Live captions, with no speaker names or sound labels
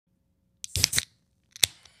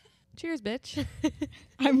Cheers, bitch.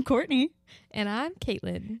 I'm Courtney. And I'm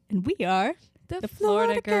Caitlin. And we are The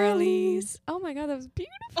Florida Florida Girlies. Oh my God, that was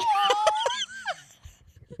beautiful.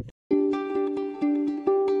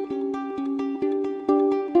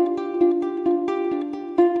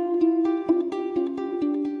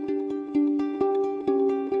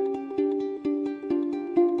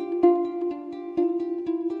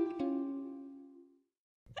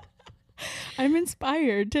 I'm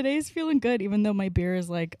inspired. Today's feeling good, even though my beer is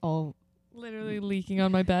like all... Literally leaking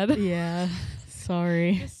on my bed. Yeah,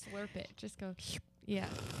 sorry. Just slurp it. Just go. Yeah.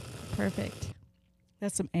 Perfect.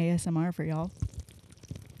 That's some ASMR for y'all.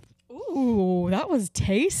 Ooh, that was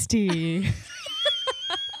tasty.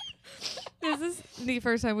 This is the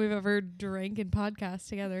first time we've ever drank and podcast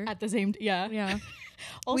together. At the same... Yeah. Yeah.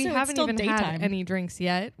 Also, We it's haven't still even daytime. had any drinks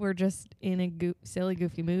yet. We're just in a silly,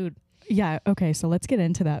 goofy mood. Yeah, okay, so let's get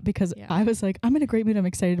into that because Yeah. I was like, I'm in a great mood. I'm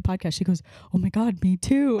excited to podcast. She goes, oh my God, me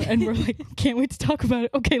too. And we're like, can't wait to talk about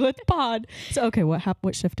it. Okay, let's pod. So, okay, what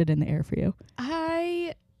shifted in the air for you?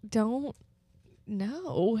 I don't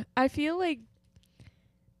know. I don't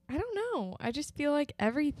know. I just feel like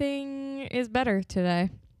everything is better today.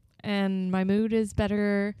 And my mood is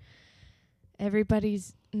better.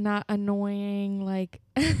 Everybody's not annoying. Like,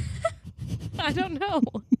 I don't know.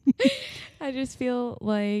 I just feel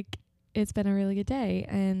like it's been a really good day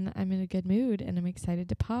and I'm in a good mood and I'm excited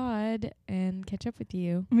to pod and catch up with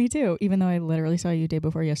you. Me too, even though I literally saw you day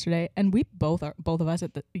before yesterday. And we both of us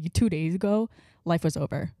at 2 days ago, life was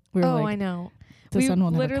over. We were I like, know. the We sun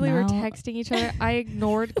will never literally come were out. texting each other. I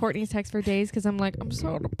ignored Courtney's text for days because I'm like, I'm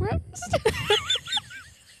so depressed.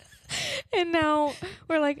 And now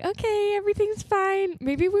we're like, okay, everything's fine.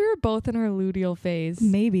 Maybe we were both in our luteal phase.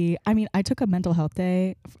 Maybe. I mean, I took a mental health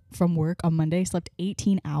day from work on Monday, slept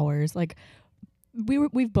 18 hours. Like,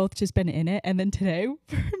 we've both just been in it. And then today,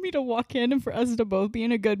 for me to walk in and for us to both be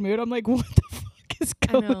in a good mood, I'm like, what the fuck is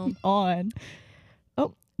going on?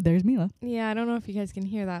 Oh, there's Mila. Yeah, I don't know if you guys can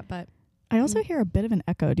hear that, but I also hear a bit of an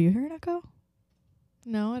echo. Do you hear an echo?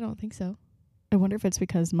 no, I don't think so. I wonder if it's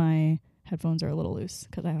because my headphones are a little loose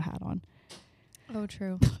because I have a hat on. Oh,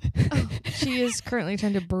 true. She is currently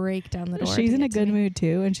trying to break down the door. She's to in a get to good me. mood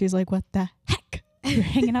too, and she's like, "What the heck? You're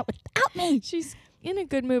hanging out without me." She's in a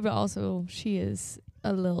good mood, but also she is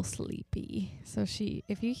a little sleepy. So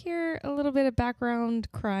if you hear a little bit of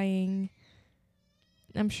background crying,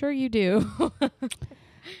 I'm sure you do.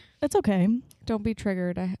 That's okay. Don't be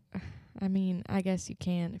triggered. I mean, I guess you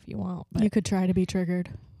can if you want. But You could try to be triggered,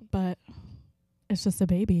 but it's just a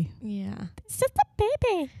baby. yeah. It's just a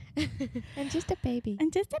baby. And just a baby.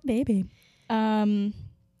 I'm just a baby.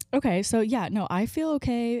 Okay, so yeah, no, I feel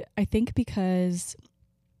okay. I think because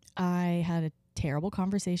I had a terrible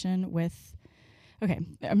conversation with... Okay,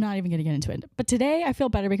 I'm not even going to get into it. But today I feel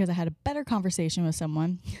better because I had a better conversation with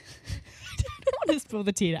someone. I don't want to spill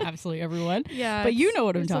the tea to absolutely everyone. Yeah. But you know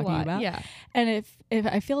what I'm it's a talking lot. about. Yeah. And if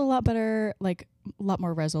I feel a lot better, like a lot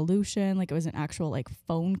more resolution, like it was an actual like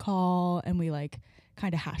phone call and we like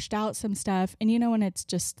kind of hashed out some stuff. And you know, when it's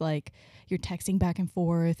just like you're texting back and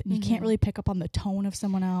forth and you can't really pick up on the tone of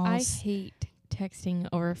someone else. I hate texting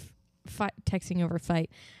over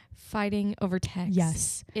fighting over text.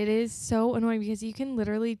 Yes. It is so annoying because you can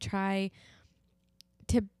literally try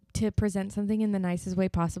to present something in the nicest way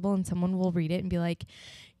possible and someone will read it and be like,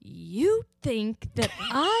 you think that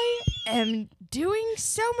I am doing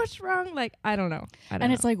so much wrong? Like, I don't know.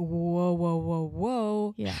 And it's like,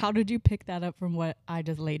 whoa. Yeah. How did you pick that up from what I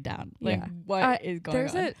just laid down? Like, Yeah. what is going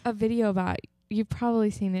on? There's a video about, you've probably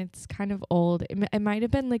seen it. It's kind of old. It might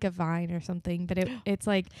have been like a Vine or something, but it's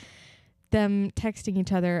like them texting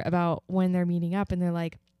each other about when they're meeting up and they're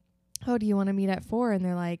like, oh, do you want to meet at 4? And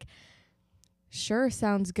they're like, sure,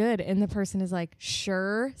 sounds good. And the person is like,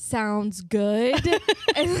 sure, sounds good.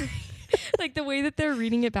 And like the way that they're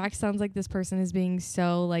reading it back sounds like this person is being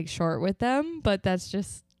so like short with them, but that's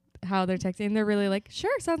just how they're texting. They're really like,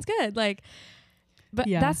 sure, sounds good. Like, but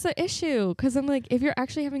Yeah. that's the issue. Because I'm like, if you're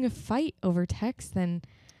actually having a fight over text, then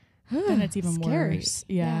Then it's even scary. worse.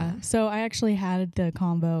 Yeah. So I actually had the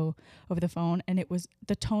convo over the phone and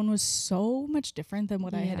the tone was so much different than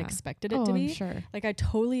what I had Yeah. expected it Oh, to be. I'm sure. Like I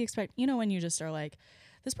totally expect, you know, when you just are like,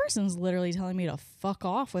 this person's literally telling me to fuck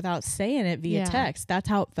off without saying it via Yeah. text. That's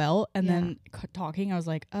how it felt. And Yeah. then talking, I was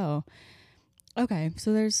like, oh, okay.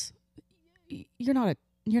 So you're not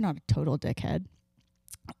a total dickhead.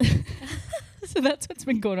 So that's what's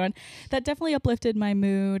been going on. That definitely uplifted my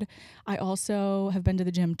mood. I also have been to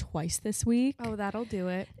the gym twice this week. Oh, that'll do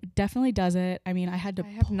it. Definitely does it. I mean, I had to I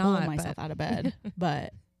have pull not, myself out of bed,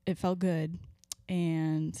 but it felt good.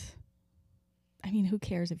 And I mean, who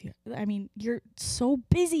cares if you're so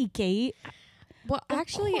busy, Kate. Well, Of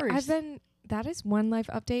actually, course. that is one life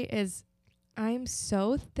update is I'm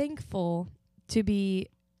so thankful to be,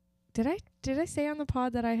 did I say on the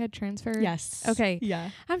pod that I had transferred? Yes. Okay. Yeah.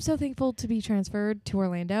 I'm so thankful to be transferred to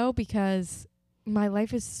Orlando because my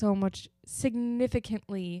life is so much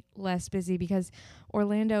significantly less busy because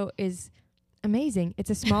Orlando is amazing. It's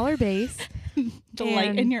a smaller base. The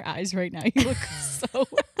light in your eyes right now. You look so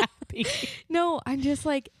happy. No, I'm just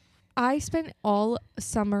like, I spent all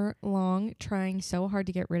summer long trying so hard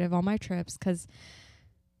to get rid of all my trips because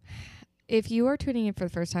if you are tuning in for the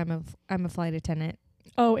first time, I'm a flight attendant.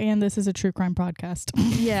 Oh, and this is a true crime podcast.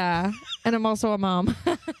 Yeah. And I'm also a mom.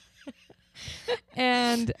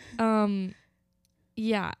 And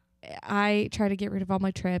yeah, I try to get rid of all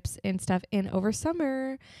my trips and stuff. And over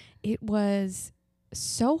summer, it was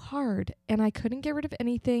so hard and I couldn't get rid of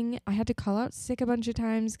anything. I had to call out sick a bunch of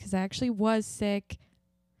times because I actually was sick.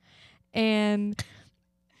 And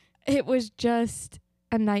it was just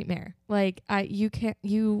a nightmare. Like you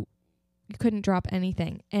couldn't drop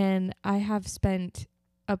anything. And I have spent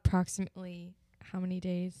approximately how many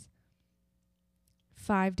days?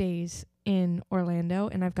 5 days in Orlando,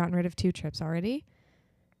 and I've gotten rid of 2 trips already.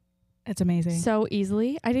 It's amazing. So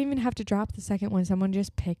easily. I didn't even have to drop the second one. Someone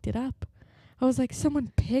just picked it up. I was like,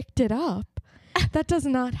 someone picked it up? That does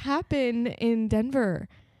not happen in Denver.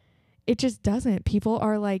 It just doesn't. People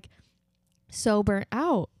are like so burnt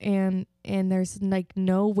out and there's like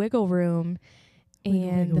no wiggle room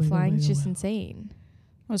and the flying's just insane.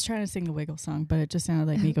 I was trying to sing the Wiggle song, but it just sounded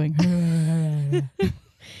like me going.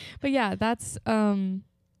 But yeah, that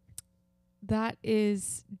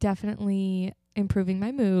is definitely improving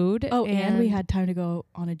my mood. Oh, and we had time to go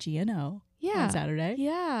on a GNO yeah, on Saturday.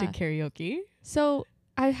 Yeah. Did karaoke. So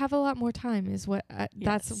I have a lot more time is what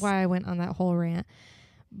that's Yes. why I went on that whole rant.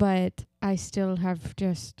 But I still have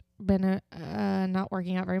just been not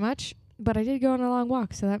working out very much. But I did go on a long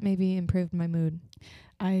walk, so that maybe improved my mood.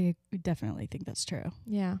 I definitely think that's true.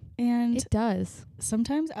 Yeah, And it does.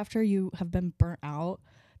 sometimes after you have been burnt out,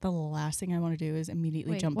 the last thing I want to do is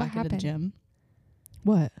immediately Wait, jump what back into the happened? gym.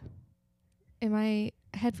 What? And my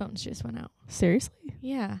headphones just went out. Seriously?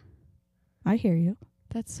 Yeah, I hear you.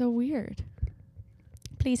 that's so weird.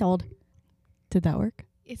 Please hold. Did that work?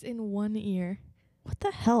 It's in one ear. What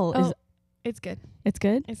the hell Oh, is it's good. it's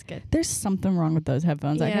good? It's good. There's something wrong with those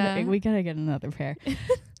headphones. Yeah. We gotta get another pair.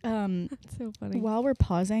 That's so funny. While we're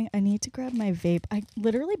pausing, I need to grab my vape. I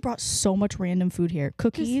literally brought so much random food here: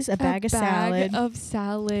 cookies, Just a bag of salad, What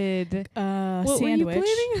were you sandwich,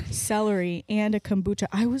 planning? celery, and a kombucha.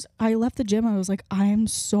 I left the gym. I was like, I'm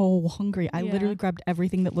so hungry. I Yeah. literally grabbed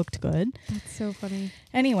everything that looked good. That's so funny.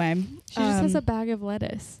 Anyway, She just has a bag of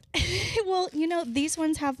lettuce. well, these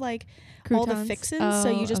ones have like all the Croutons? fixins, so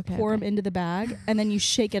you just pour them into the bag, and then you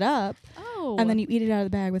shake it up, Oh. and then you eat it out of the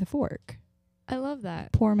bag with a fork. I love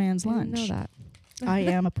that. Poor man's I didn't lunch. know that. I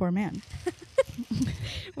am a poor man.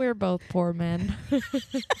 We're both poor men.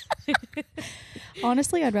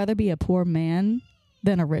 Honestly, I'd rather be a poor man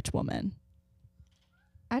than a rich woman.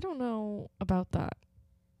 I don't know about that.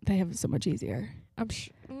 They have it so much easier. I'm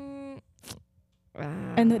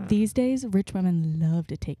And these days, rich women love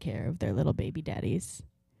to take care of their little baby daddies.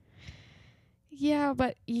 yeah,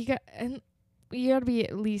 but you got to be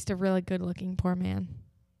at least a really good looking poor man.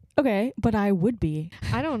 Okay, but I would be.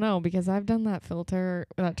 I don't know because I've done that filter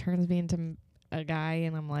that turns me into a guy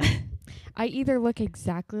and I'm like I either look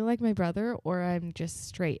exactly like my brother or I'm just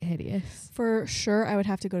straight hideous. For sure, I would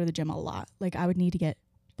have to go to the gym a lot. Like, I would need to get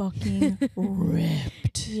fucking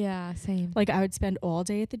ripped. Yeah, same. Like, I would spend all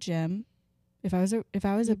day at the gym. If I was a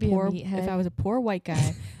You'd be a meathead. poor white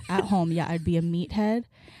guy at home, yeah, I'd be a meathead,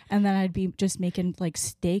 and then I'd be just making like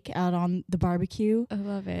steak out on the barbecue, I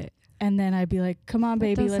love it. and then I'd be like, "Come on, That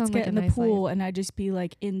baby, does let's sound get like in a the nice pool," life. and I'd just be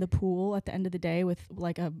like in the pool at the end of the day with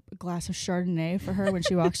like a glass of Chardonnay for her when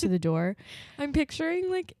she walks to the door. I'm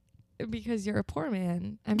picturing like because you're a poor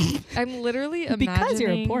man. I'm literally imagining Because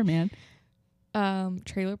you're a poor man.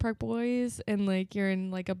 Trailer Park Boys and like you're in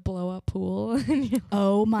like a blow up pool and you're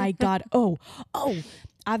Oh my god. Oh,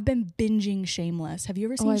 I've been binging Shameless. Have you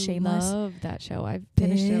ever seen Shameless? I love that show. I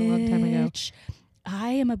finished it a long time ago. Bitch,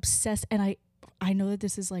 I am obsessed, and I know that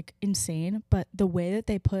this is like insane, but the way that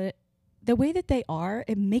they are,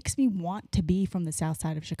 it makes me want to be from the South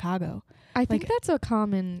Side of Chicago. I think Like, that's a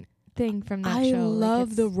common thing from that I show.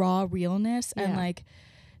 love the raw realness and Yeah. like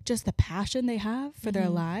just the passion they have for their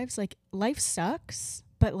Mhm. lives. Like, life sucks,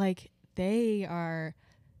 but like they are,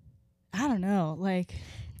 I don't know, like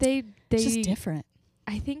they it's just different.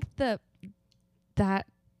 I think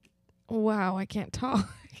wow, I can't talk.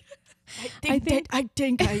 I think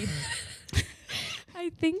I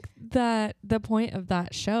think that the point of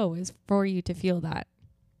that show is for you to feel that,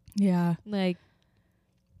 Yeah. like,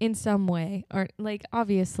 in some way, or like,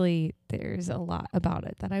 obviously there's a lot about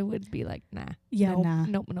it that I would be like, nah. Yeah,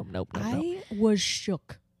 nope, nah. Nope. I was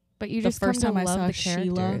shook. But you the just first come time to I love saw the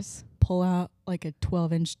Sheila characters. Pull out like a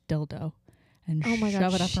 12-inch dildo and Oh my shove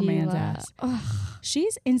god, it up her man's ass. Ugh,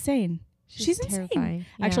 She's insane. She's insane. terrifying.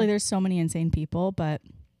 Actually, Yeah. there's so many insane people, but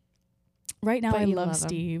right now But I you love love him.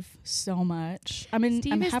 Steve so much. I mean,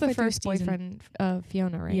 Steve I'm is halfway the through first season. boyfriend of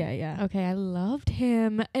Fiona, right? Yeah. Okay, I loved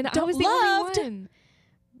him, and I Don't was the loved. only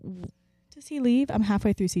one. Does he leave? I'm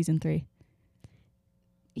halfway through season 3.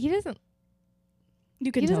 He doesn't.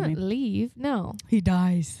 You can He tell doesn't me. leave. No, He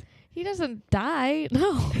dies. he doesn't die.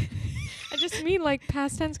 No, I just mean like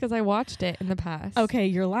past tense because I watched it in the past. Okay,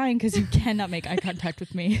 you're lying because you cannot make eye contact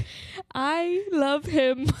with me. I love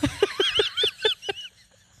him.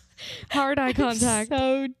 Hard eye contact.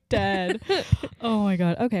 So dead. Oh my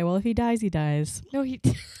god. Okay, well if he dies, he dies. No, he.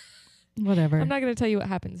 Whatever. I'm not gonna tell you what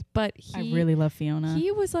happens, but I really love Fiona.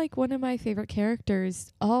 he was like one of my favorite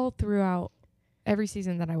characters all throughout every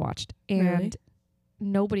season that I watched, and Really?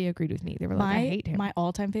 nobody agreed with me. They were like, "I hate him." My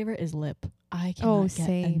all-time favorite is Lip. I cannot get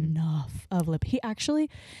same. enough of Lip. He actually,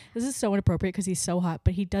 this is so inappropriate because he's so hot,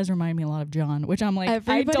 but he does remind me a lot of John, which I'm like,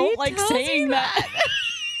 Everybody I don't like tells saying you that.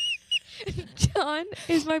 John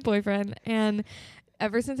is my boyfriend, and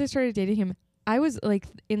ever since I started dating him, I was like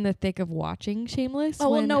in the thick of watching Shameless. Oh,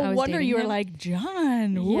 well, when no I was wonder dating you were him. like,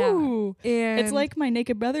 John, Yeah. woo. And It's like my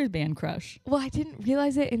Naked Brothers band crush. well, I didn't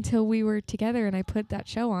realize it until we were together, and I put that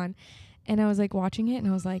show on, and I was like watching it, and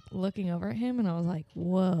I was like looking over at him, and I was like,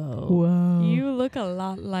 "Whoa, Whoa. you look a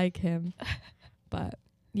lot like him." But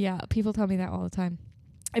yeah, people tell me that all the time.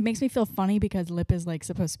 It makes me feel funny because Lip is like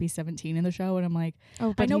supposed to be 17 in the show, and I'm like,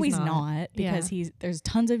 Oh, I know he's not because Yeah. there's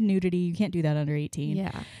tons of nudity. You can't do that under 18.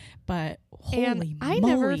 Yeah, But And holy I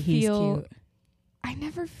moly, never he's feel- cute. I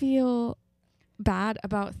never feel bad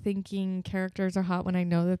about thinking characters are hot when I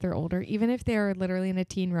know that they're older, even if they're literally in a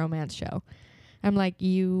teen romance show. I'm like,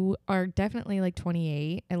 you are definitely like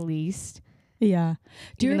 28 at least. Yeah.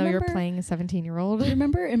 Do you Even though remember, you're playing a 17-year-old. Do you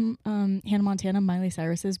remember in Hannah Montana, Miley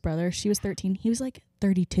Cyrus's brother? She was 13. He was like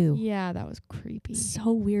 32. Yeah, that was creepy.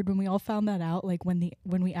 So weird when we all found that out. Like when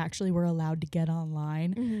we actually were allowed to get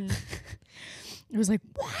online, Mhm. it was like,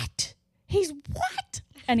 what? He's what?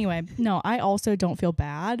 Anyway, no, I also don't feel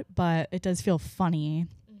bad, but it does feel funny.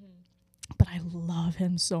 But I love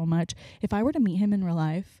him so much. If I were to meet him in real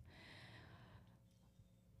life,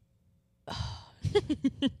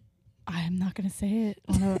 I am not going to say it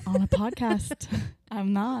on a podcast.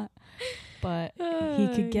 I'm not. But he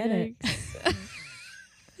could get it.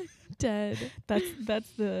 Dead. That's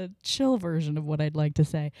the chill version of what I'd like to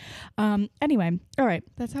say. Anyway, all right.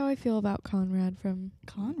 That's how I feel about Conrad from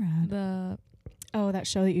Conrad. the That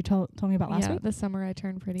show that you told me about last week. The Summer I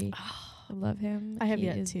Turned Pretty. I love him. I have He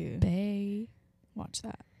yet is to bae. watch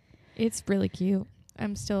that. It's really cute.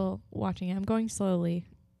 I'm still watching it. I'm going slowly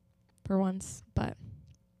for once, but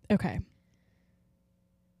Okay.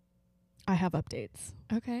 I have updates.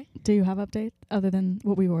 okay. Do you have updates other than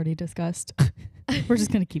what we've already discussed? We're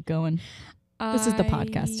just going to keep going. This is the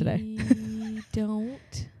podcast today. I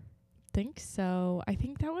don't think so. I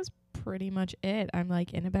think that was pretty much it. I'm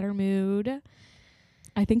like in a better mood.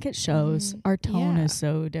 I think it shows. Our tone yeah. is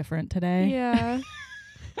so different today. Yeah.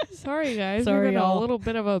 Sorry, guys. Sorry, We've been y'all. a little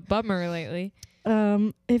bit of a bummer lately.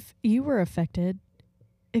 If you were affected,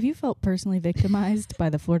 if you felt personally victimized by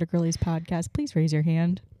the Florida Girlies podcast, please raise your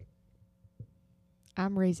hand.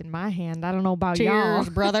 I'm raising my hand. I don't know about y'all.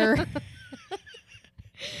 brother.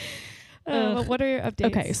 What are your updates?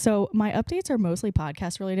 Okay, so my updates are mostly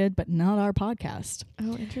podcast related, but not our podcast.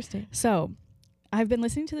 Oh, interesting. So I've been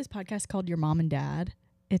listening to this podcast called Your Mom and Dad.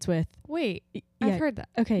 It's with Wait, yeah, I've heard that.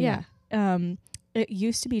 okay, Yeah. yeah. It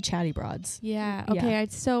used to be Chatty Broads. Yeah. Yeah. Okay.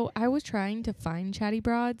 So I was trying to find Chatty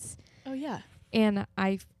Broads, Oh yeah. and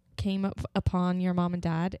I came up upon Your Mom and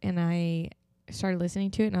Dad, and I started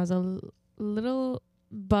listening to it, and I was a little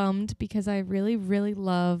bummed because I really, really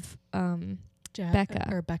love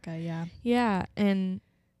Becca. Becca, yeah. Yeah, and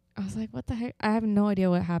I was like, what the heck? I have no idea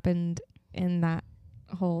what happened in that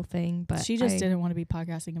whole thing, but She just didn't want to be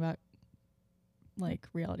podcasting about like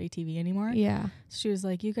reality TV anymore. Yeah. So she was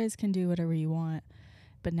like, you guys can do whatever you want.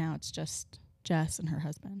 But now it's just Jess and her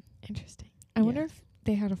husband. Interesting. I wonder if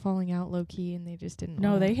they had a falling out low key and they just didn't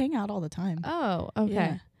No, wanna- they hang out all the time. Oh, okay.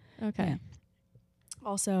 Yeah. Okay. Yeah.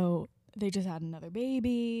 Also, they just had another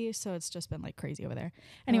baby, so it's just been like crazy over there.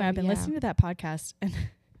 Anyway, Oh, I've been yeah. listening to that podcast, and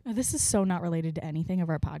this is so not related to anything of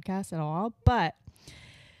our podcast at all. But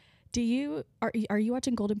are you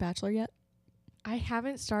watching Golden Bachelor yet? I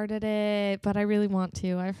haven't started it, but I really want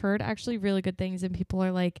to. I've heard actually really good things, and people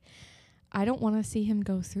are like, I don't want to see him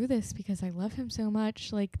go through this because I love him so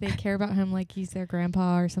much. Like, they care about him like he's their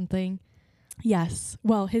grandpa or something. Yes.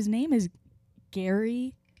 Well, his name is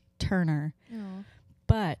Gary Turner. Oh.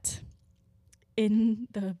 But in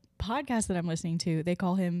the podcast that I'm listening to, they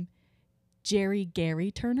call him Jerry Gary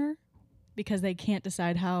Turner because they can't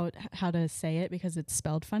decide how to say it because it's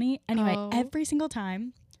spelled funny. Anyway, every single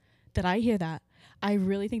time that I hear that, I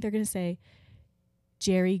really think they're going to say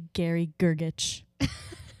Jerry Gary Gergich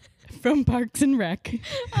from Parks and Rec.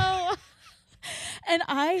 Oh. And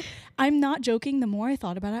I'm not joking. The more I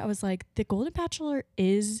thought about it, I was like, the Golden Bachelor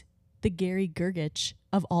is the Gary Gergich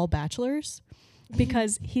of all bachelors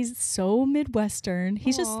because he's so Midwestern.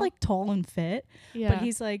 He's just like tall and fit, but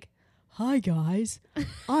he's like, hi guys,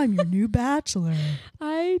 I'm your new bachelor.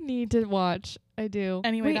 I need to watch. I do.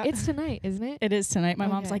 Anyway, wait, it's tonight, isn't it? It is tonight. My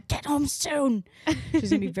mom's like, get home soon. She's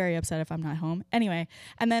gonna be very upset if I'm not home. Anyway,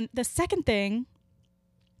 and then the second thing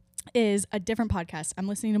is a different podcast. I'm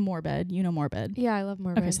listening to Morbid. You know Morbid. Yeah, I love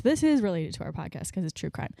Morbid. Okay, so this is related to our podcast because it's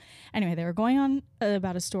true crime. Anyway, they were going on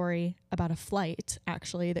about a story about a flight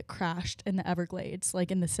actually that crashed in the Everglades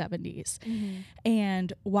like in the 70s. Mm-hmm.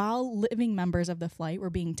 And while living members of the flight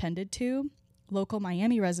were being tended to, local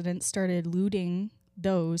Miami residents started looting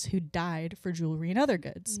those who died for jewelry and other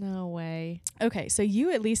goods. No way. Okay, so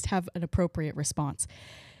you at least have an appropriate response.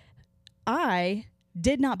 I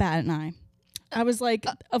did not bat an eye. I was like,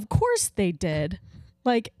 of course they did.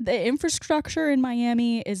 Like, the infrastructure in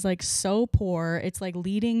Miami is like so poor. It's like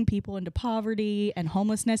leading people into poverty and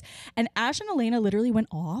homelessness. And Ash and Elena literally went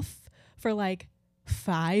off for like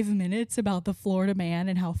 5 minutes about the Florida man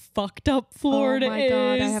and how fucked up Florida is. Oh my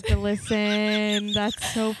God, I have to listen.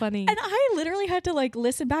 That's so funny. And I literally had to like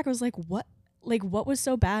listen back. I was like, what was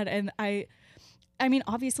so bad? And I mean,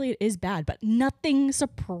 obviously it is bad, but nothing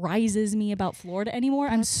surprises me about Florida anymore.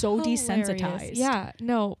 I'm so hilarious. desensitized. Yeah,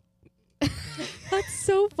 no. That's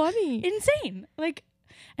so funny. Insane. Like,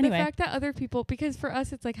 anyway. The fact that other people, because for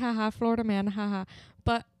us it's like, haha, Florida man, haha.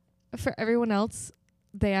 But for everyone else,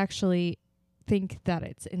 they actually think that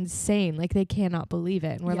it's insane. Like, they cannot believe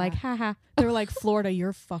it. And we're like, haha. They're like, Florida,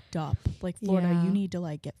 you're fucked up. Like, Florida, Yeah. you need to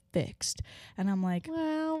like get fixed. And I'm like,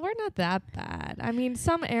 well, we're not that bad. I mean,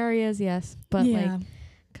 some areas, yes, but like,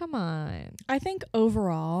 come on. I think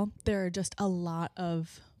overall there are just a lot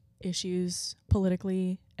of issues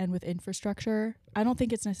politically and with infrastructure. I don't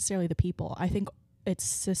think it's necessarily the people. I think it's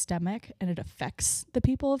systemic and it affects the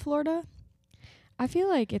people of Florida. I feel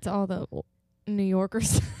like it's all the New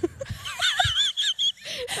Yorkers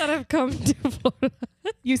that have come to Florida.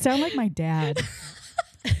 You sound like my dad.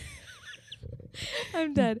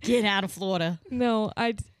 I'm dead. Get out of Florida. No,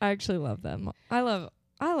 I actually love them. I love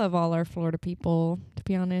all our Florida people, to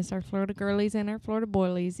be honest. Our Florida girlies and our Florida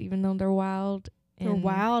boilies, even though they're wild. They're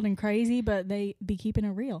wild and crazy, but they be keeping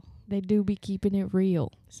it real. They do be keeping it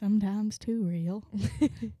real. Sometimes too real.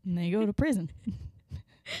 And they go to prison.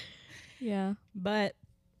 Yeah. But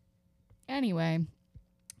anyway,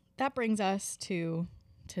 that brings us to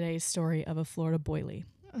today's story of a Florida boilie.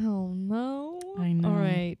 Oh, no. I know. All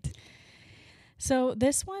right. So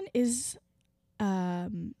this one is a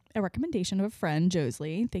recommendation of a friend,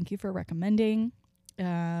 Josley. Thank you for recommending.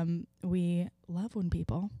 We love when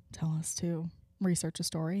people tell us to research a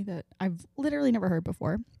story that I've literally never heard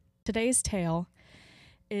before. Today's tale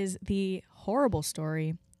is the horrible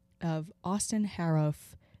story of Austin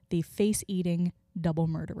Harroff, the face-eating double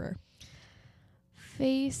murderer.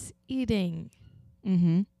 Face eating.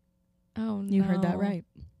 Mm-hmm. Oh, no. You heard that right.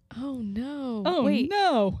 Oh, no. Oh, wait.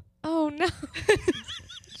 no. Oh, no.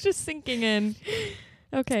 Just sinking in.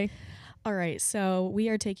 Okay. All right. So we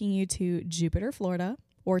are taking you to Jupiter, Florida,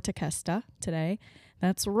 or Tequesta today.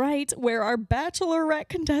 That's right, where our Bachelorette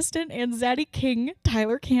contestant and Zaddy King,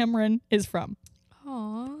 Tyler Cameron, is from.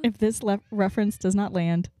 Aw. If this reference does not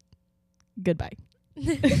land, goodbye.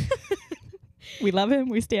 We love him.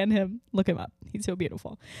 We stand him. Look him up. He's so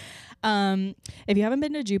beautiful. If you haven't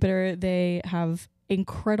been to Jupiter, they have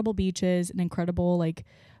incredible beaches, an incredible, like,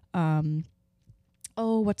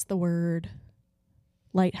 what's the word?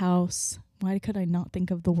 Lighthouse. Why could I not think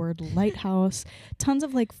of the word lighthouse? Tons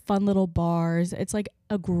of like fun little bars. It's like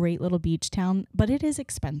a great little beach town, but it is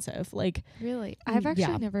expensive. Like, Really? I've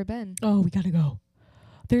actually never been. oh, we gotta go.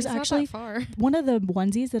 There's It's actually not that far. one of the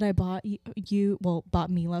onesies that I bought bought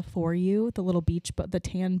Mila for you, the little beach, but the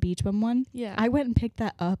tan beach bum one. Yeah. I went and picked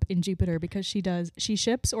that up in Jupiter because she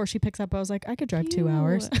ships or she picks up. I was like, I could drive 2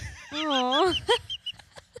 hours. Oh.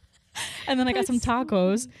 And then I got some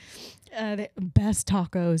tacos. The best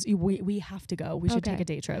tacos. We have to go. We should take a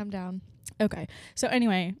day trip. I'm down. Okay. So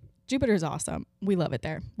anyway, Jupiter's awesome. We love it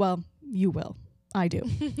there. Well, you will. I do.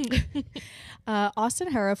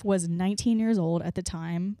 Austin Harif was 19 years old at the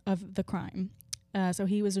time of the crime. So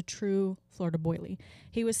he was a true Florida boilie.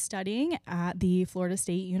 He was studying at the Florida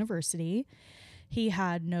State University. He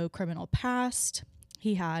had no criminal past.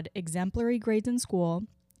 He had exemplary grades in school.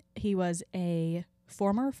 He was a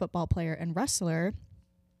former football player and wrestler,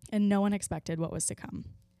 and no one expected what was to come.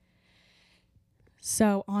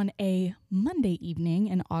 So on a Monday evening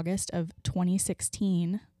in August of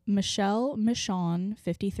 2016, Michelle Michon,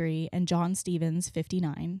 53, and John Stevens,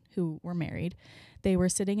 59, who were married, they were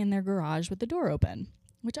sitting in their garage with the door open,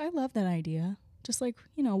 which I love that idea. Just like,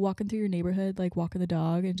 you know, walking through your neighborhood, like walking the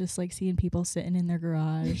dog and just like seeing people sitting in their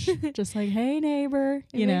garage. Just like, hey, neighbor,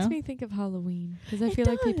 It makes me think of Halloween because I feel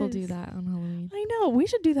like people do that on Halloween. I know. We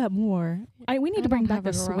should do that more. We need to bring back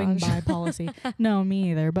the swing by policy. No,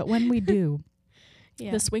 me either. But when we do,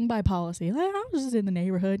 the swing by policy, like, I was just in the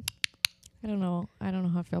neighborhood. I don't know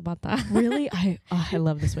how I feel about that. Really? I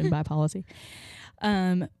love the swing by policy.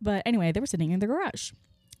 But anyway, they were sitting in the garage.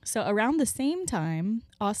 So around the same time,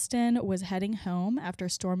 Austin was heading home after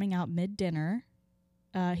storming out mid-dinner.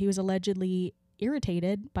 He was allegedly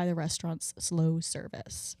irritated by the restaurant's slow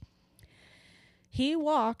service. He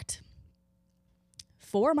walked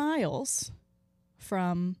 4 miles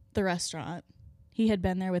from the restaurant. He had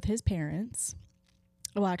been there with his parents.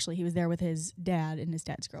 Well, actually, he was there with his dad and his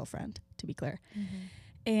dad's girlfriend, to be clear. Mm-hmm.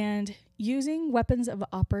 And using weapons of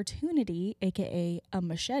opportunity, aka a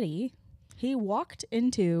machete, he walked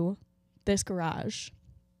into this garage,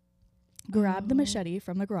 grabbed the machete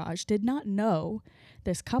from the garage, did not know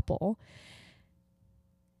this couple,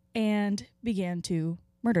 and began to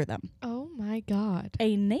murder them. Oh my God.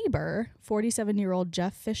 A neighbor, 47-year-old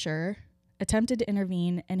Jeff Fisher, attempted to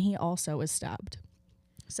intervene, and he also was stabbed.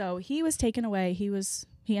 So he was taken away. He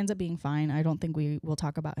ends up being fine. I don't think we will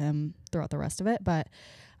talk about him throughout the rest of it, but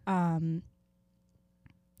the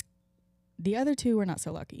other 2 were not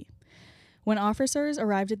so lucky. When officers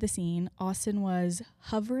arrived at the scene, Austin was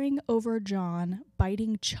hovering over John,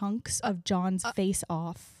 biting chunks of John's face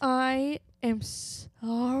off. I am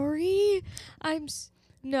sorry.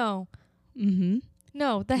 No. Mm-hmm.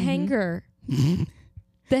 No, the hanger.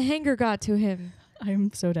 The hanger got to him.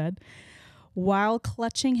 I'm so dead. While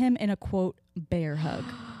clutching him in a, quote, bear hug.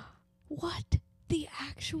 What the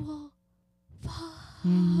actual fuck?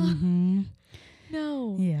 Mm-hmm.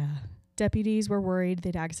 No. Yeah. Deputies were worried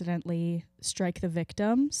they'd accidentally strike the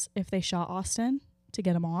victims if they shot Austin to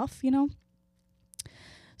get him off, you know?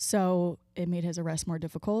 So it made his arrest more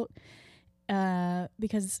difficult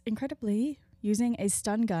because, incredibly, using a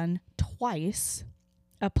stun gun twice,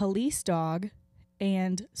 a police dog,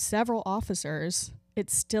 and several officers, it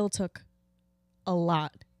still took a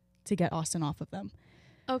lot to get Austin off of them.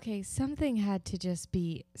 Okay, something had to just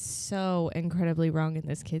be so incredibly wrong in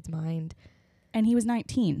this kid's mind. And he was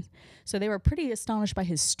 19. So they were pretty astonished by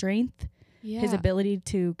his strength, his ability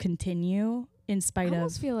to continue in spite of... I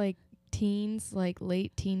almost feel like teens, like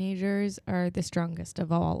late teenagers, are the strongest of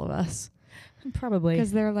all of us. Probably.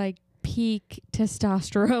 Because they're like peak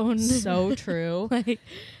testosterone. So true. Like,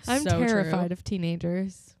 I'm so terrified of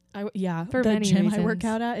teenagers. For the many gym reasons. I work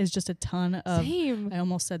out at is just a ton of... Same. I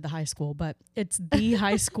almost said the high school, but it's the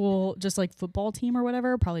high school, just like football team or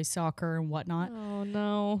whatever, probably soccer and whatnot. Oh,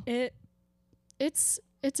 no. It's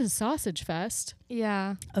a sausage fest.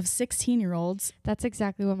 Yeah. Of 16-year-olds. That's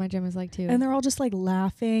exactly what my gym is like, too. And they're all just, like,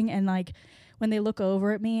 laughing. And, like, when they look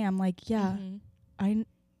over at me, I'm like, yeah, I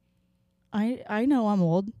know I'm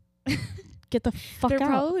old. Get the fuck out. They're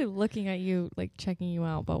probably looking at you, like, checking you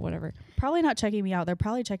out, but whatever. Probably not checking me out. They're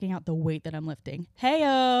probably checking out the weight that I'm lifting.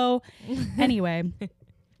 Hey-o. Anyway.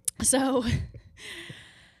 So,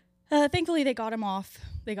 thankfully, they got him off.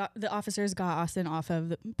 The officers got Austin off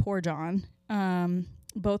of poor John.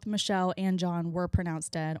 Both Michelle and John were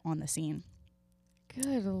pronounced dead on the scene.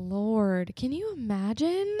 Good Lord. Can you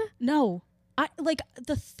imagine? No.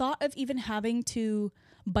 The thought of even having to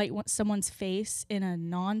bite someone's face in a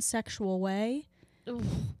non-sexual way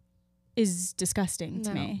is disgusting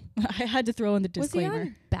to me. I had to throw in the disclaimer. Was he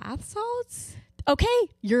on bath salts?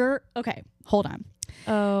 Okay, hold on.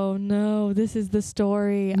 Oh no, this is the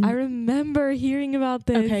story. I remember hearing about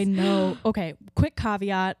this. Okay, quick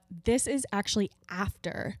caveat. This is actually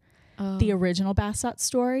after the original bath salt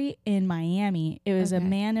story in Miami. It was a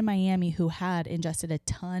man in Miami who had ingested a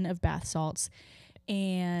ton of bath salts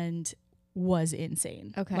and was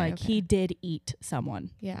insane. He did eat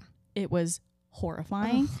someone. Yeah. It was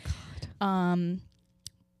horrifying. Oh, God.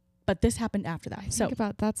 But this happened after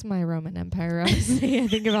that. That's my Roman Empire, honestly. I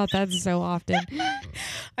think about that so often.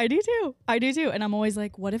 I do too. And I'm always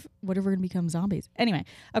like, what if we're gonna become zombies? Anyway,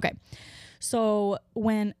 okay. So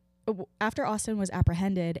after Austin was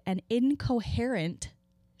apprehended, an incoherent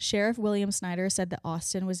Sheriff William Snyder said that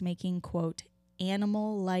Austin was making, quote,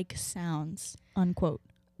 animal-like sounds, unquote,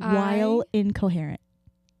 while incoherent.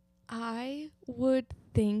 I would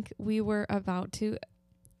think we were about to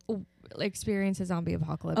experience a zombie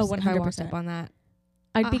apocalypse. Oh, 100%. If I walked up on that.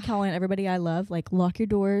 I'd be calling everybody I love, like, lock your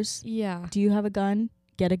doors. Yeah. Do you have a gun?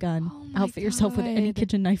 Get a gun. Oh my Outfit yourself with any God.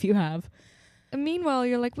 kitchen knife you have. And meanwhile,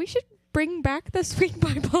 you're like, we should bring back the swing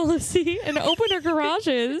by policy and open our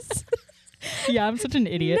garages. Yeah, I'm such an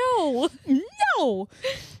idiot. No.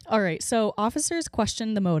 All right. So officers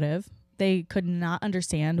questioned the motive. They could not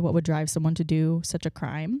understand what would drive someone to do such a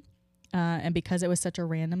crime. And because it was such a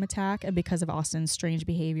random attack and because of Austin's strange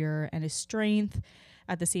behavior and his strength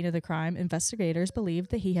at the scene of the crime, investigators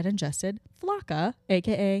believed that he had ingested Flocka,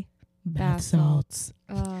 a.k.a. bath salts.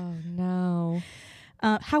 Oh, no.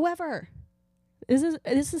 However,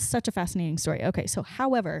 this is such a fascinating story. Okay, so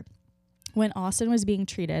however, when Austin was being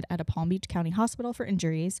treated at a Palm Beach County hospital for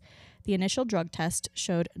injuries, the initial drug test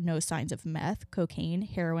showed no signs of meth, cocaine,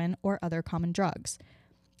 heroin, or other common drugs.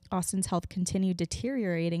 Austin's health continued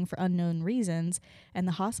deteriorating for unknown reasons, and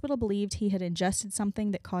the hospital believed he had ingested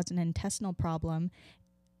something that caused an intestinal problem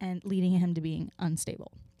and leading him to being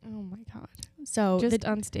unstable. Oh, my God. So Just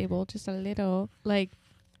unstable, just a little, like...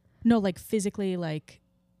 No, like physically, like,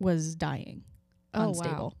 was dying. Oh,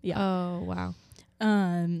 unstable. wow. Yeah. Oh, wow.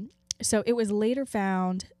 So it was later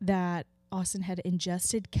found that Austin had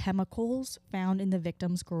ingested chemicals found in the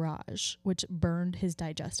victim's garage, which burned his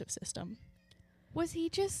digestive system. Was he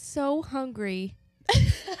just so hungry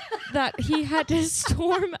that he had to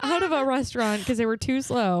storm out of a restaurant because they were too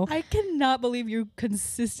slow? I cannot believe you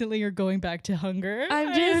consistently are going back to hunger. I'm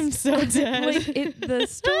am so dead. Like the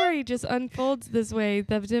story just unfolds this way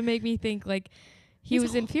to make me think like he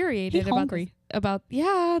was infuriated about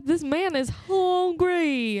this man is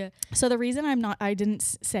hungry. So the reason I didn't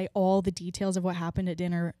say all the details of what happened at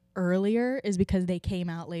dinner earlier is because they came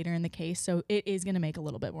out later in the case. So it is going to make a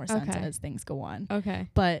little bit more sense as things go on. Okay.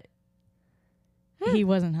 But he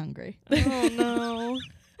wasn't hungry. Oh, no.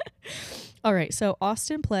 All right. So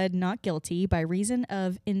Austin pled not guilty by reason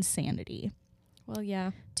of insanity. Well,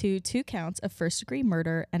 yeah. To 2 counts of first-degree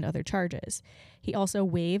murder and other charges. He also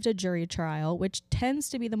waived a jury trial, which tends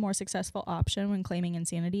to be the more successful option when claiming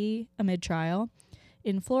insanity amid trial.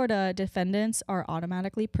 In Florida, defendants are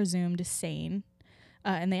automatically presumed sane,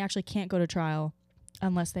 and they actually can't go to trial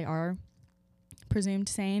unless they are presumed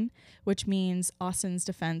sane, which means Austin's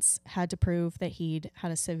defense had to prove that he'd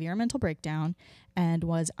had a severe mental breakdown and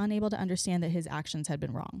was unable to understand that his actions had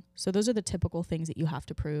been wrong. So those are the typical things that you have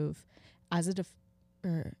to prove as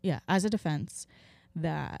a defense,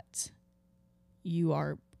 that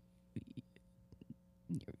you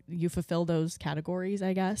fulfill those categories,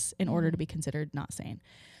 I guess, in order to be considered not sane.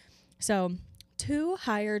 So 2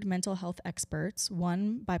 hired mental health experts,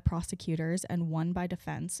 one by prosecutors and one by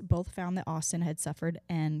defense, both found that Austin had suffered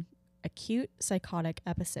an acute psychotic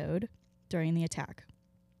episode during the attack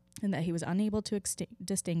and that he was unable to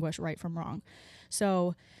distinguish right from wrong.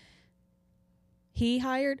 So he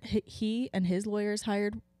and his lawyers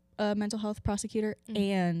hired a mental health prosecutor,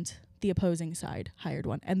 and the opposing side hired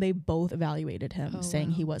one, and they both evaluated him,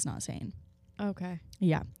 saying he was not sane. Okay.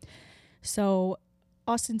 Yeah. So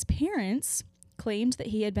Austin's parents claimed that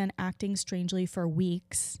he had been acting strangely for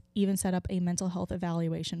weeks, even set up a mental health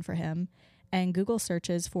evaluation for him, and Google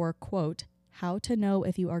searches for, quote, how to know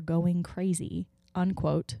if you are going crazy,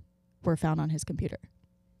 unquote, were found on his computer.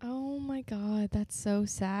 Oh my God, that's so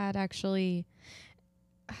sad, actually.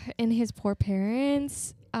 And his poor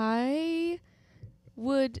parents, I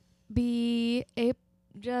would be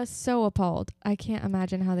just so appalled. I can't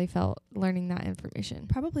imagine how they felt learning that information.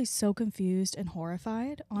 Probably so confused and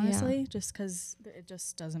horrified, honestly, just because it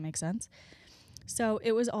just doesn't make sense. So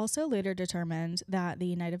it was also later determined that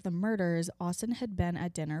the night of the murders, Austin had been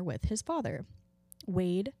at dinner with his father,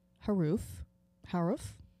 Wade Haruf,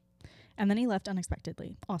 and then he left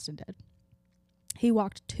unexpectedly. Austin did. He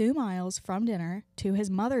walked 2 miles from dinner to his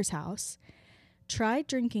mother's house, tried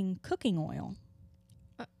drinking cooking oil.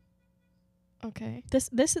 Okay.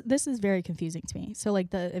 This is very confusing to me. So,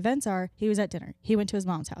 like, the events are, he was at dinner. He went to his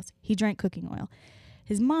mom's house. He drank cooking oil.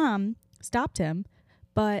 His mom stopped him,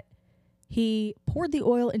 but he poured the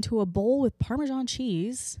oil into a bowl with Parmesan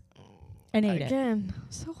cheese and ate it. Again,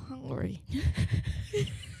 so hungry.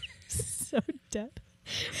 So dead.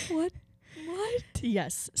 What?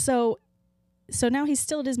 Yes. So now he's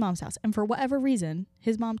still at his mom's house. And for whatever reason,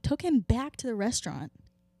 his mom took him back to the restaurant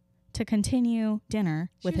to continue dinner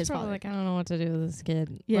with his probably father. like, I don't know what to do with this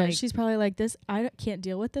kid. Yeah, Like, she's probably like, this. Can't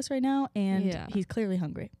deal with this right now, and Yeah. he's clearly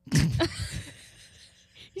hungry.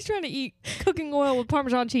 he's trying to eat cooking oil with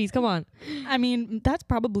Parmesan cheese. Come on. I mean, that's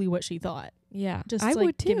probably what she thought. Yeah. Just I like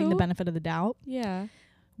would too. giving the benefit of the doubt. Yeah.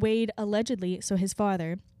 Wade allegedly, so his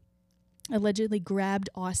father, allegedly grabbed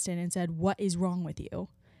Austin and said, "What is wrong with you?"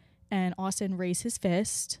 And Austin raised his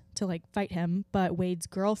fist to like fight him, but Wade's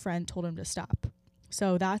girlfriend told him to stop.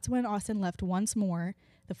 So that's when Austin left once more,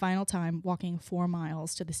 the final time, walking 4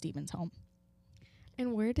 miles to the Stevens home.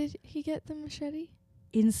 And where did he get the machete?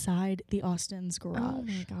 Inside the Austin's Oh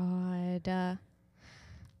garage. my god.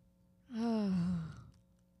 Oh.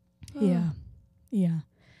 Yeah. Yeah.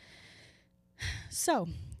 So,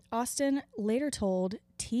 Austin later told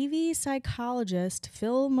TV psychologist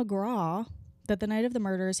Phil McGraw that the night of the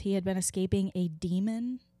murders, he had been escaping a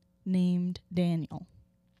demon named Daniel.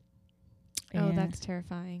 Oh, And- that's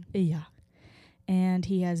terrifying. yeah. And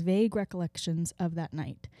he has vague recollections of that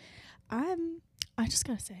night. I just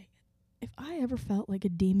gotta say, if I ever felt like a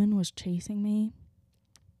demon was chasing me,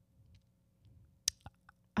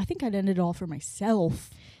 I think I'd end it all for myself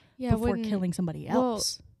Yeah, before wouldn't- killing somebody well,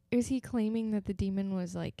 else. Is he claiming that the demon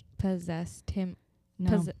was like possessing him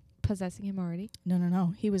already?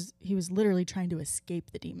 No. He was literally trying to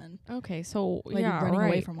escape the demon, Okay, so like yeah, running right.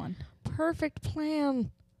 away from one. Perfect plan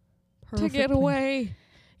to Perfect get plan. away.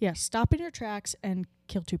 Yeah, stop in your tracks and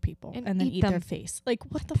kill 2 people And and then eat eat their them. face.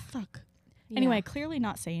 Like, what the fuck? Anyway, clearly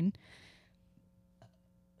not sane.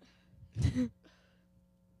 Sorry,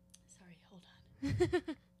 hold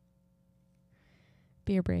on.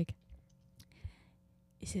 Beer break.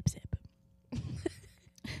 Sip, sip.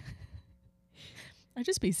 I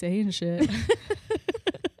just be saying shit.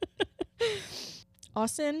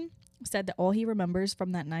 Austin said that all he remembers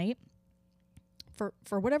from that night,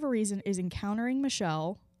 for whatever reason, is encountering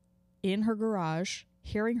Michelle in her garage,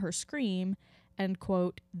 hearing her scream, and,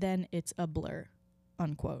 quote, "then it's a blur,"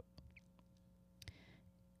 unquote.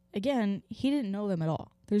 Again, he didn't know them at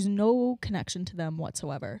all. There's no connection to them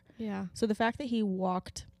whatsoever. Yeah. So the fact that he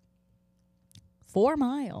walked 4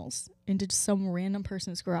 miles into some random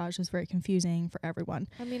person's garage is very confusing for everyone.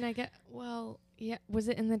 I mean, yeah. Was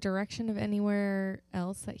it in the direction of anywhere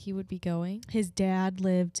else that he would be going? His dad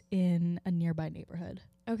lived in a nearby neighborhood.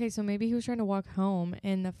 Okay, so maybe he was trying to walk home,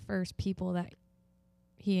 and the first people that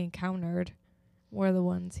he encountered were the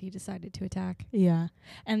ones he decided to attack. Yeah.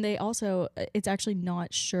 And they also, it's actually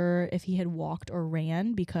not sure if he had walked or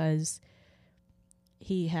ran because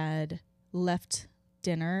he had left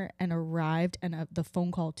dinner and arrived, and the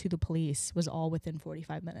phone call to the police was all within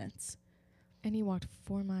 45 minutes. And he walked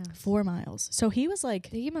 4 miles. 4 miles. So he was like,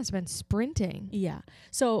 He must have been sprinting. yeah.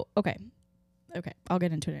 So, okay, I'll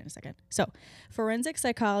get into it in a second. So, forensic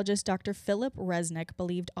psychologist Dr. Philip Resnick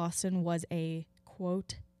believed Austin was a,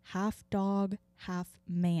 quote, half dog, half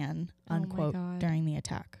man, Oh my unquote, God. during the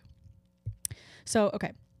attack. So,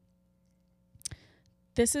 okay.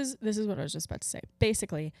 This is what I was just about to say.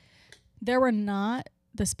 Basically, there were not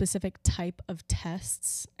the specific type of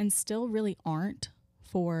tests, and still really aren't,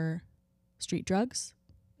 for street drugs.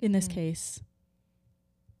 In this Mhm. case,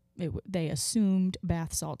 they assumed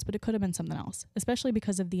bath salts, but it could have been something else, especially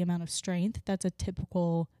because of the amount of strength. That's a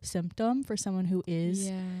typical symptom for someone who is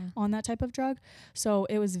Yeah. on that type of drug. So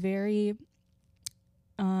it was very,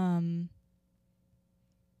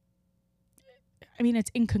 I mean,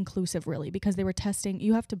 it's inconclusive really, because they were testing,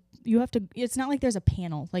 you have to, it's not like there's a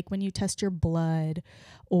panel, like when you test your blood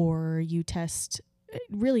or you test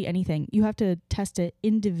really anything, you have to test it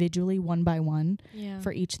individually, one by one, Yeah.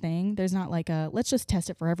 for each thing. There's not like let's just test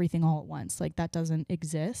it for everything all at once. Like, that doesn't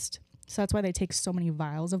exist. So that's why they take so many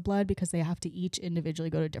vials of blood, because they have to each individually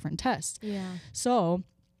go to different tests. Yeah. So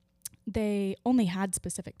they only had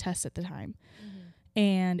specific tests at the time.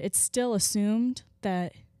 And it's still assumed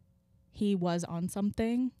that he was on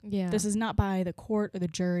something. Yeah. This is not by the court or the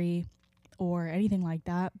jury or anything like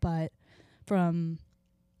that, but from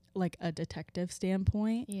like a detective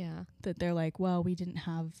standpoint, Yeah. that they're like, well, we didn't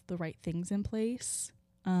have the right things in place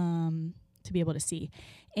to be able to see.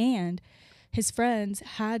 And his friends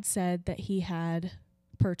had said that he had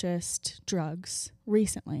purchased drugs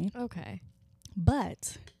recently, Okay.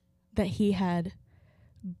 but that he had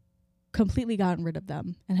completely gotten rid of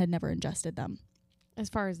them and had never ingested them. As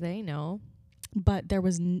far as they know. But there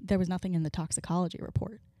was nothing in the toxicology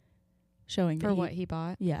report showing For that what he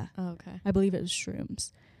bought. Yeah, Oh, okay. I believe it was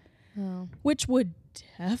shrooms, Oh. which would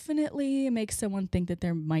definitely make someone think that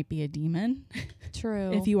there might be a demon.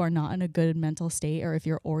 True. If you are not in a good mental state, or if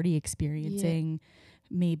you're already experiencing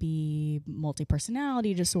maybe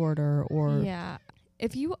multi-personality disorder or Yeah.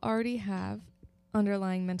 If you already have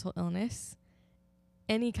underlying mental illness,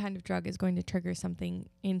 any kind of drug is going to trigger something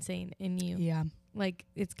insane in you. Yeah. Like,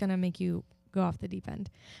 it's going to make you go off the deep end.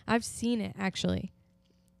 I've seen it actually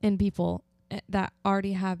in people that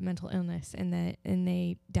already have mental illness and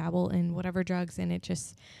they dabble in whatever drugs, and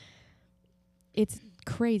it's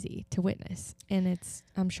crazy to witness, and it's,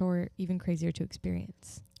 I'm sure, even crazier to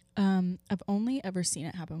experience. I've only ever seen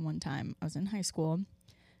it happen one time. I was in high school,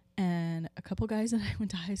 and a couple guys that I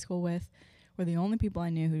went to high school with were the only people I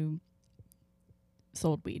knew who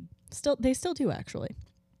sold weed. They still do, actually.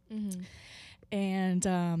 Mm-hmm.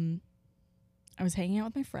 And I was hanging out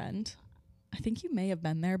with my friend. I think you may have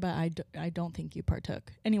been there, but I don't think you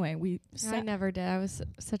partook. Anyway, I never did. I was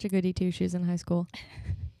such a goody two shoes in high school.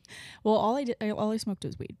 Well, all I smoked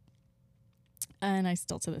was weed, and I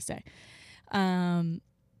still to this day.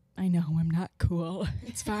 I know I'm not cool.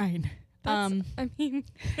 It's fine. I mean.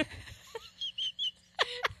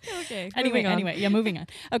 Okay. Anyway, yeah, moving on.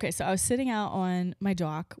 Okay, so I was sitting out on my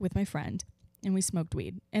dock with my friend, and we smoked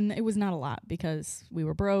weed, and it was not a lot because we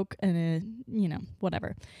were broke, and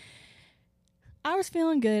whatever. I was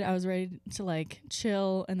feeling good. I was ready to like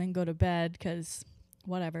chill and then go to bed because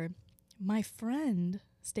whatever. My friend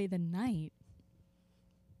stayed the night,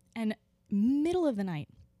 and middle of the night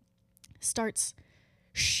starts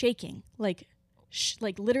shaking, like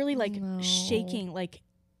literally shaking, like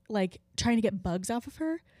trying to get bugs off of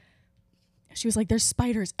her. She was like, "There's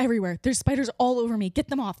spiders everywhere. There's spiders all over me. Get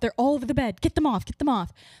them off. They're all over the bed. Get them off. Get them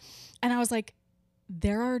off." And I was like,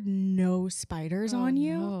 "There are no spiders on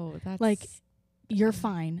you. No, that's like, you're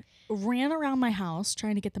fine." Ran around my house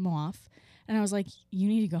trying to get them off. And I was like, "You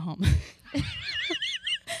need to go home."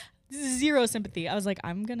 Zero sympathy. I was like,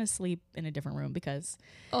 "I'm going to sleep in a different room because."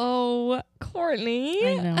 Oh, Courtney.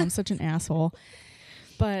 I know, I'm such an asshole.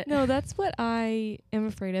 But no, that's what I am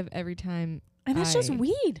afraid of every time. And that's just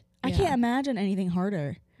weed. I Yeah. can't imagine anything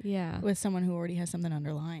harder Yeah. with someone who already has something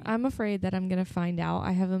underlying. I'm afraid that I'm going to find out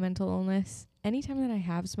I have a mental illness. Anytime that I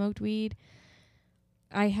have smoked weed,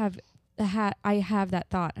 I have that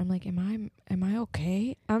thought. I'm like, am I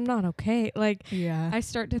okay? I'm not okay. Like, yeah. I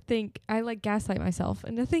start to think, I like gaslight myself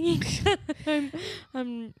into thinking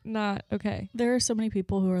I'm not okay. There are so many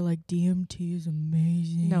people who are like, DMT is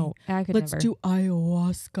amazing. No, I could Let's never. do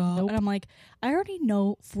ayahuasca. Nope. And I'm like, I already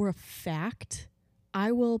know for a fact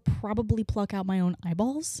I will probably pluck out my own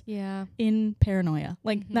eyeballs Yeah. in paranoia.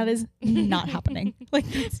 Like, that is not happening. Like,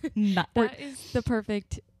 that's not. That is the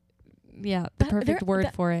perfect, the perfect word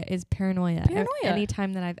for it is paranoia. Paranoia.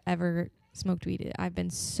 Anytime that I've ever smoked weed, I've been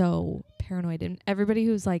so paranoid. And everybody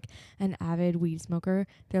who's like an avid weed smoker,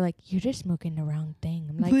 they're like, "You're just smoking the wrong thing."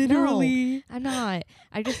 I'm like, literally. "No, I'm not.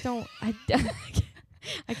 I just don't. I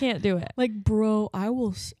can't do it." Like, bro, I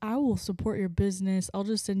will support your business. I'll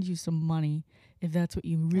just send you some money if that's what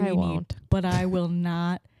you really I need. won't. But I will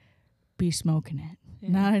not be smoking it. Yeah.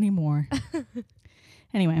 Not anymore.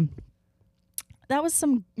 Anyway, that was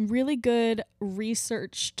some really good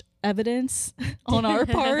researched evidence on our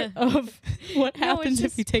part of what happens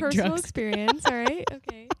if you take personal drugs. experience. All right.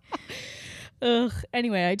 Okay. Ugh.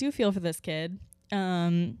 Anyway, I do feel for this kid.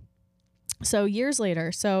 So years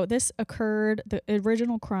later, so this occurred, the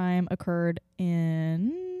original crime occurred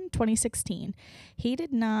in 2016. He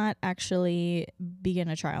did not actually begin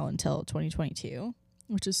a trial until 2022,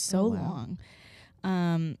 which is so long.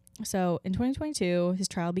 So in 2022, his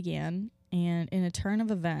trial began, and in a turn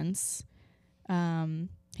of events,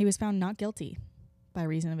 he was found not guilty by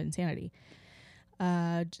reason of insanity.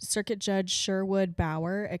 Circuit Judge Sherwood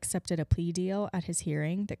Bauer accepted a plea deal at his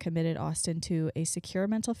hearing that committed Austin to a secure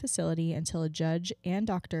mental facility until a judge and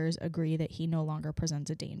doctors agree that he no longer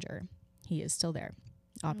presents a danger. He is still there.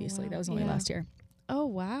 Obviously, that was only last year. Oh,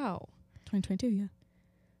 wow. 2022, yeah.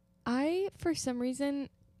 I, for some reason,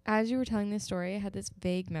 as you were telling this story, I had this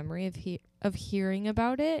vague memory of hearing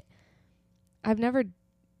about it. I've never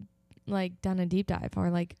like done a deep dive or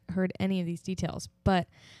like heard any of these details, but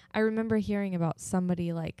I remember hearing about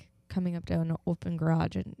somebody like coming up to an open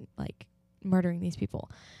garage and like murdering these people.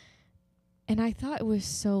 And I thought it was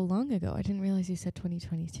so long ago. I didn't realize you said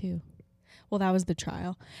 2022. Well, that was the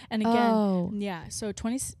trial. And again, yeah, so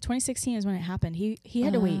 2016 is when it happened. He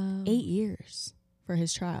had to wait 8 years for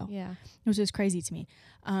his trial. Yeah. It was just crazy to me.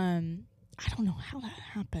 I don't know how that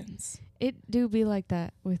happens. It do be like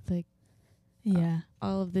that with like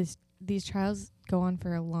all of these trials go on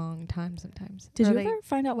for a long time sometimes. Did you ever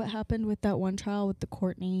find out what happened with that one trial with the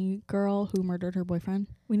Courtney girl who murdered her boyfriend?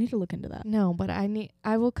 We need to look into that. No, but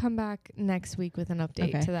I will come back next week with an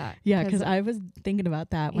update to that. Yeah, because I was thinking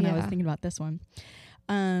about that when I was thinking about this one.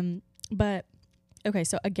 But okay,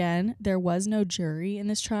 so again, there was no jury in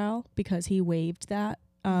this trial because he waived that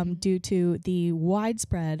due to the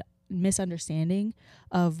widespread misunderstanding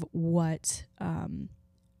of what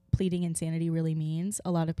pleading insanity really means.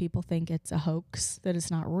 A lot of people think it's a hoax, that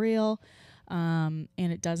it's not real, and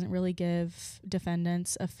it doesn't really give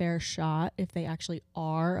defendants a fair shot if they actually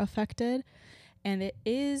are affected. And it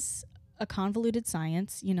is a convoluted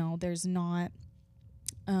science. You know, there's not,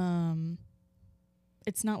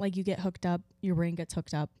 it's not like you get hooked up, your brain gets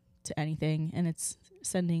hooked up to anything and it's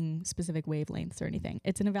sending specific wavelengths or anything.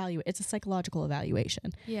 It's it's a psychological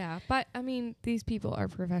evaluation. Yeah, but I mean, these people are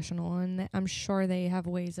professional, and I'm sure they have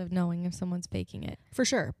ways of knowing if someone's faking it. For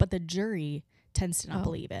sure, but the jury tends to not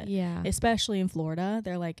believe it. Yeah. Especially in Florida,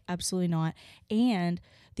 they're like, absolutely not. And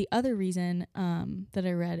the other reason that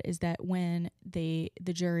I read is that when the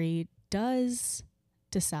jury does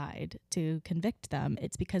decide to convict them,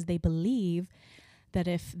 it's because they believe that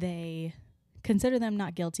if they consider them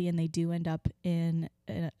not guilty and they do end up in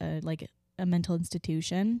a mental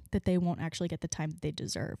institution, that they won't actually get the time that they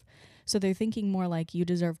deserve. So they're thinking more like, you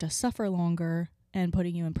deserve to suffer longer, and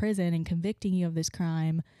putting you in prison and convicting you of this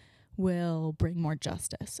crime will bring more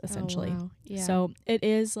justice, essentially. Oh, wow. Yeah. So it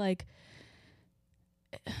is like,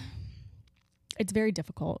 it's very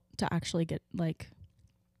difficult to actually get like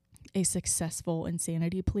a successful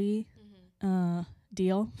insanity plea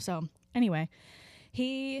deal. So anyway,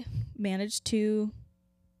 he managed to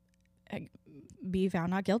be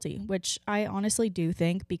found not guilty, which I honestly do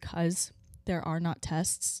think, because there are not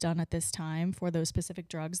tests done at this time for those specific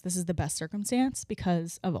drugs, this is the best circumstance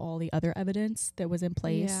because of all the other evidence that was in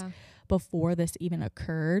place before this even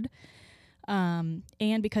occurred. And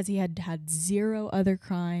because he had had 0 other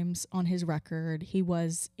crimes on his record. He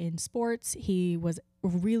was in sports. He was a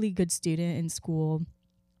really good student in school.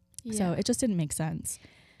 Yeah. So it just didn't make sense.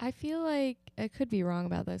 I feel like I could be wrong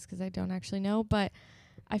about this because I don't actually know, but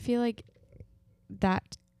I feel like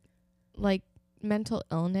that, like, mental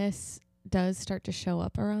illness does start to show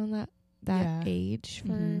up around that age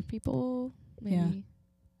for people. Maybe.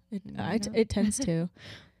 Yeah. It tends to.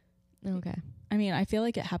 Okay. I mean, I feel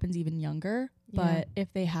like it happens even younger, but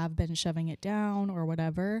if they have been shoving it down or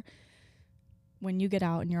whatever, when you get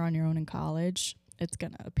out and you're on your own in college, it's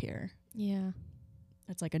going to appear. Yeah.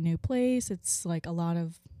 It's like a new place. It's like a lot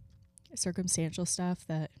of circumstantial stuff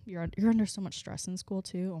that you're under so much stress in school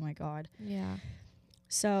too. Oh my God. Yeah.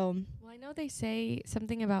 So, well, I know they say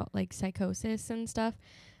something about like psychosis and stuff.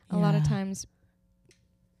 A lot of times,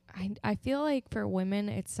 I feel like for women,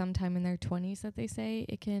 it's sometime in their 20s that they say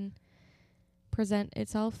it can present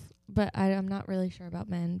itself, but I'm not really sure about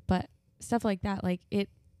men. But stuff like that, like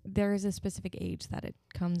there is a specific age that it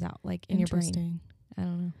comes out, like in your brain. I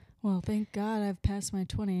don't know. Well, thank God I've passed my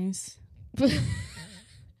 20s.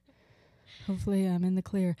 Hopefully I'm in the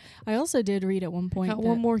clear. I also did read at one point Got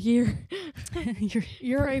one more year.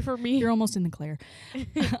 you're Pray for me. You're almost in the clear.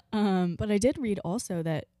 But I did read also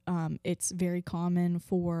that it's very common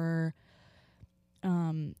for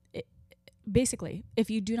basically, if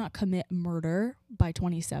you do not commit murder by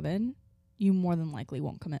 27, you more than likely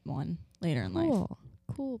won't commit one later in life.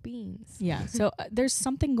 Cool beans. Yeah. So there's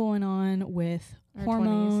something going on with our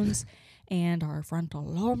hormones 20s. And our frontal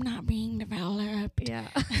lobe not being developed. Yeah.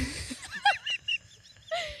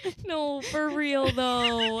 No, for real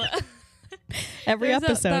though. Every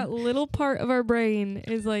episode. That little part of our brain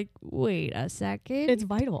is like, wait a second. It's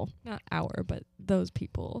vital. Not our, but those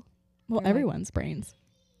people. Well, everyone's brains.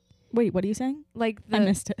 Wait, what are you saying? Like I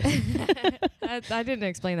missed it. I didn't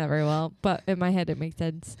explain that very well, but in my head it makes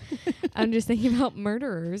sense. I'm just thinking about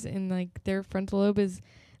murderers, and like their frontal lobe is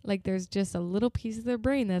like, there's just a little piece of their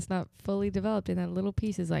brain that's not fully developed, and that little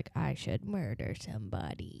piece is like, I should murder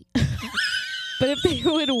somebody. But if they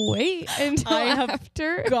would wait until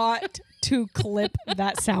after, got to clip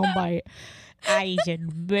that soundbite. I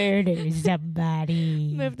should murder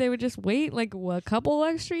somebody. If they would just wait like a couple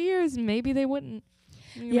extra years, maybe they wouldn't.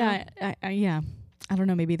 Yeah, I don't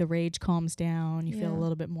know. Maybe the rage calms down. You feel a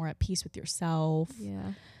little bit more at peace with yourself.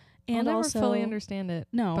 Yeah. And I'll also, never fully understand it.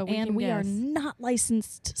 No, but we are not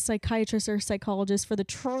licensed psychiatrists or psychologists for the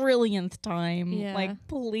trillionth time. Yeah. Like,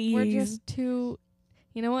 please. We're just too...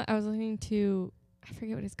 You know what? I was listening to... I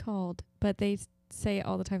forget what it's called, but they say it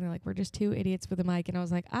all the time. They're like, we're just two idiots with a mic. And I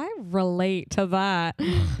was like, I relate to that.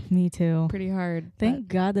 Me too. Pretty hard. Thank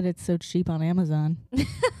God that it's so cheap on Amazon.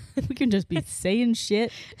 We can just be saying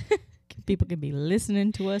shit. People can be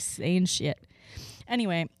listening to us saying shit.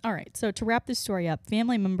 Anyway, all right. So to wrap this story up,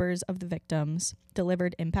 family members of the victims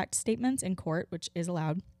delivered impact statements in court, which is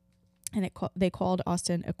allowed. And they called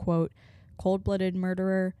Austin a, quote, cold-blooded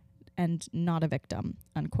murderer and not a victim,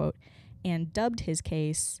 unquote, and dubbed his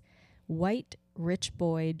case White Rich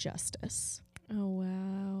Boy Justice. Oh,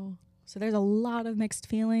 wow. So there's a lot of mixed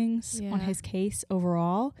feelings on his case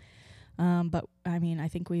overall. But I mean, I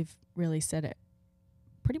think we've really said it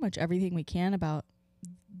pretty much everything we can about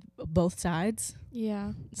both sides.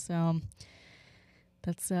 Yeah. So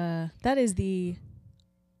that is the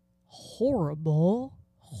horrible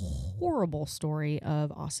story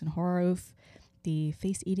of Austin Horowitz, the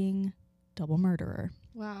face-eating double murderer.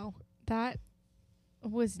 Wow. That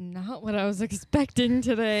was not what I was expecting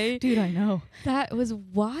today. Dude, I know. That was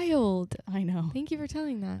wild. I know. Thank you for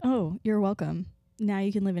telling that. Oh, you're welcome. Now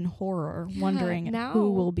you can live in horror, wondering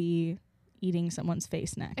who will be eating someone's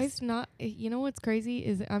face next. It's not, you know what's crazy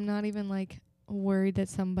is I'm not even like worried that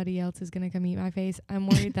somebody else is going to come eat my face. I'm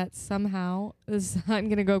worried that somehow I'm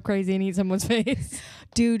going to go crazy and eat someone's face.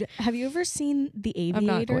 Dude, have you ever seen The Aviator? I'm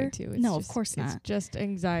not going to. No, of course not. It's just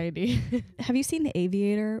anxiety. Have you seen The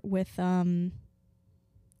Aviator with,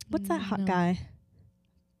 what's that hot guy?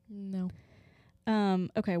 No.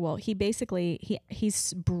 Okay, well, he basically,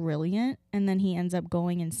 he's brilliant, and then he ends up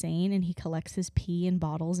going insane, and he collects his pee in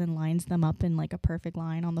bottles and lines them up in like a perfect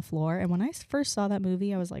line on the floor. And when I first saw that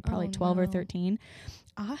movie, I was like probably 12 or 13.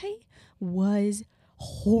 I was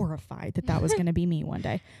horrified that was going to be me one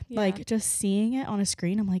day. Yeah. Like, just seeing it on a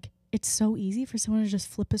screen, I'm like, it's so easy for someone to just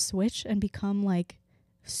flip a switch and become like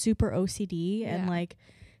super OCD and like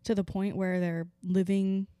to the point where they're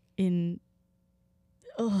living in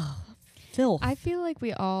filth. I feel like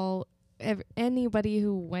we all, anybody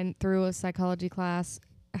who went through a psychology class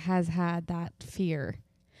has had that fear.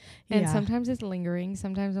 And sometimes it's lingering.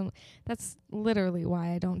 Sometimes that's literally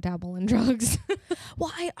why I don't dabble in drugs.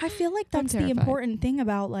 Well, I feel like that's the important thing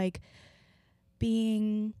about like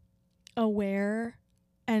being aware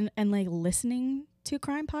and like listening to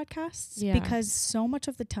crime podcasts. Yeah. Because so much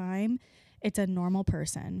of the time it's a normal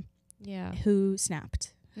person who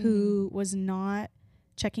snapped, who was not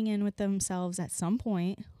checking in with themselves at some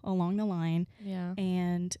point along the line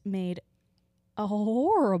and made a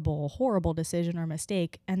horrible decision or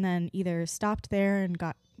mistake, and then either stopped there and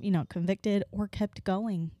got, convicted, or kept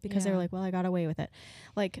going because they were like, well, I got away with it.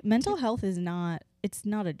 Like, mental health is not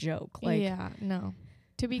a joke. Like, no.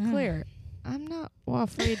 To be clear, I'm not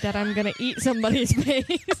afraid that I'm going to eat somebody's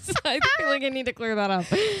face. I feel like I need to clear that up.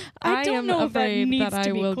 I am afraid that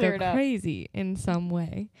I will go crazy in some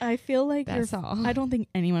way. I feel like that's all. I don't think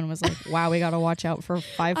anyone was like, wow, we got to watch out for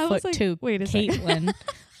 5'2" Caitlin.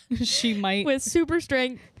 She might. With super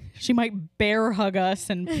strength. She might bear hug us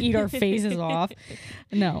and eat our faces off.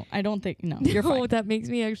 No, I don't think. No, you're fine. That makes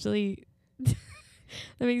me actually...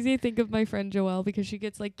 That makes me think of my friend Joelle, because she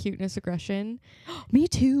gets like cuteness aggression. Me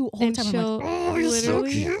too. All the time. She'll I'm like, oh, you're so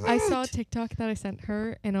cute. I saw a TikTok that I sent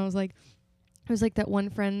her, and I was like, it was like that one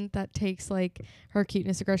friend that takes like her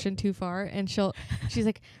cuteness aggression too far, and she's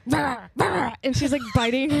like, rah, rah, and she's like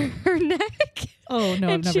biting her neck. Oh no,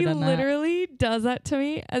 and I've never done that. She literally does that to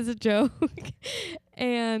me as a joke,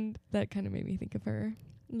 and that kind of made me think of her.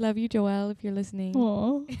 Love you, Joelle, if you're listening.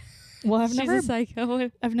 Aww. Well, She's a psycho.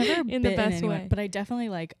 I've never in the best way, but I definitely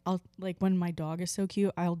I'll when my dog is so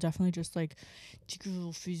cute, I'll definitely just take a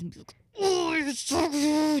little face and be like, oh, you're so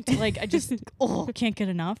cute. Like, I just can't get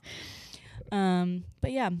enough.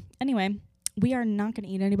 But yeah. Anyway, we are not going to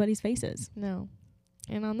eat anybody's faces. No.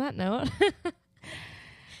 And on that note,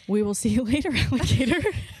 we will see you later, alligator.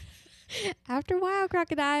 After a while,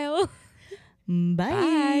 crocodile.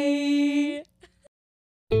 Bye.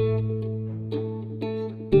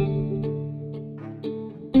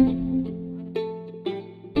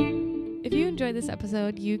 If you enjoyed this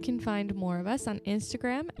episode, you can find more of us on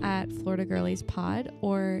Instagram at Florida Girlies Pod,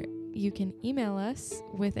 or you can email us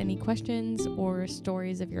with any questions or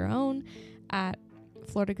stories of your own at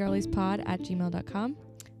floridagirliespod@gmail.com.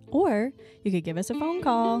 Or you could give us a phone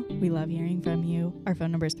call. We love hearing from you. Our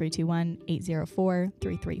phone number is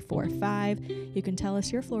 321-804-3345. You can tell us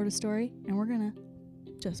your Florida story, and we're going to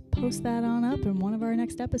just post that on up in one of our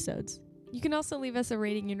next episodes. You can also leave us a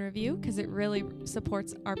rating and review, because it really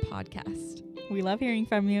supports our podcast. We love hearing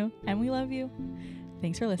from you, and we love you.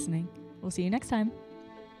 Thanks for listening. We'll see you next time.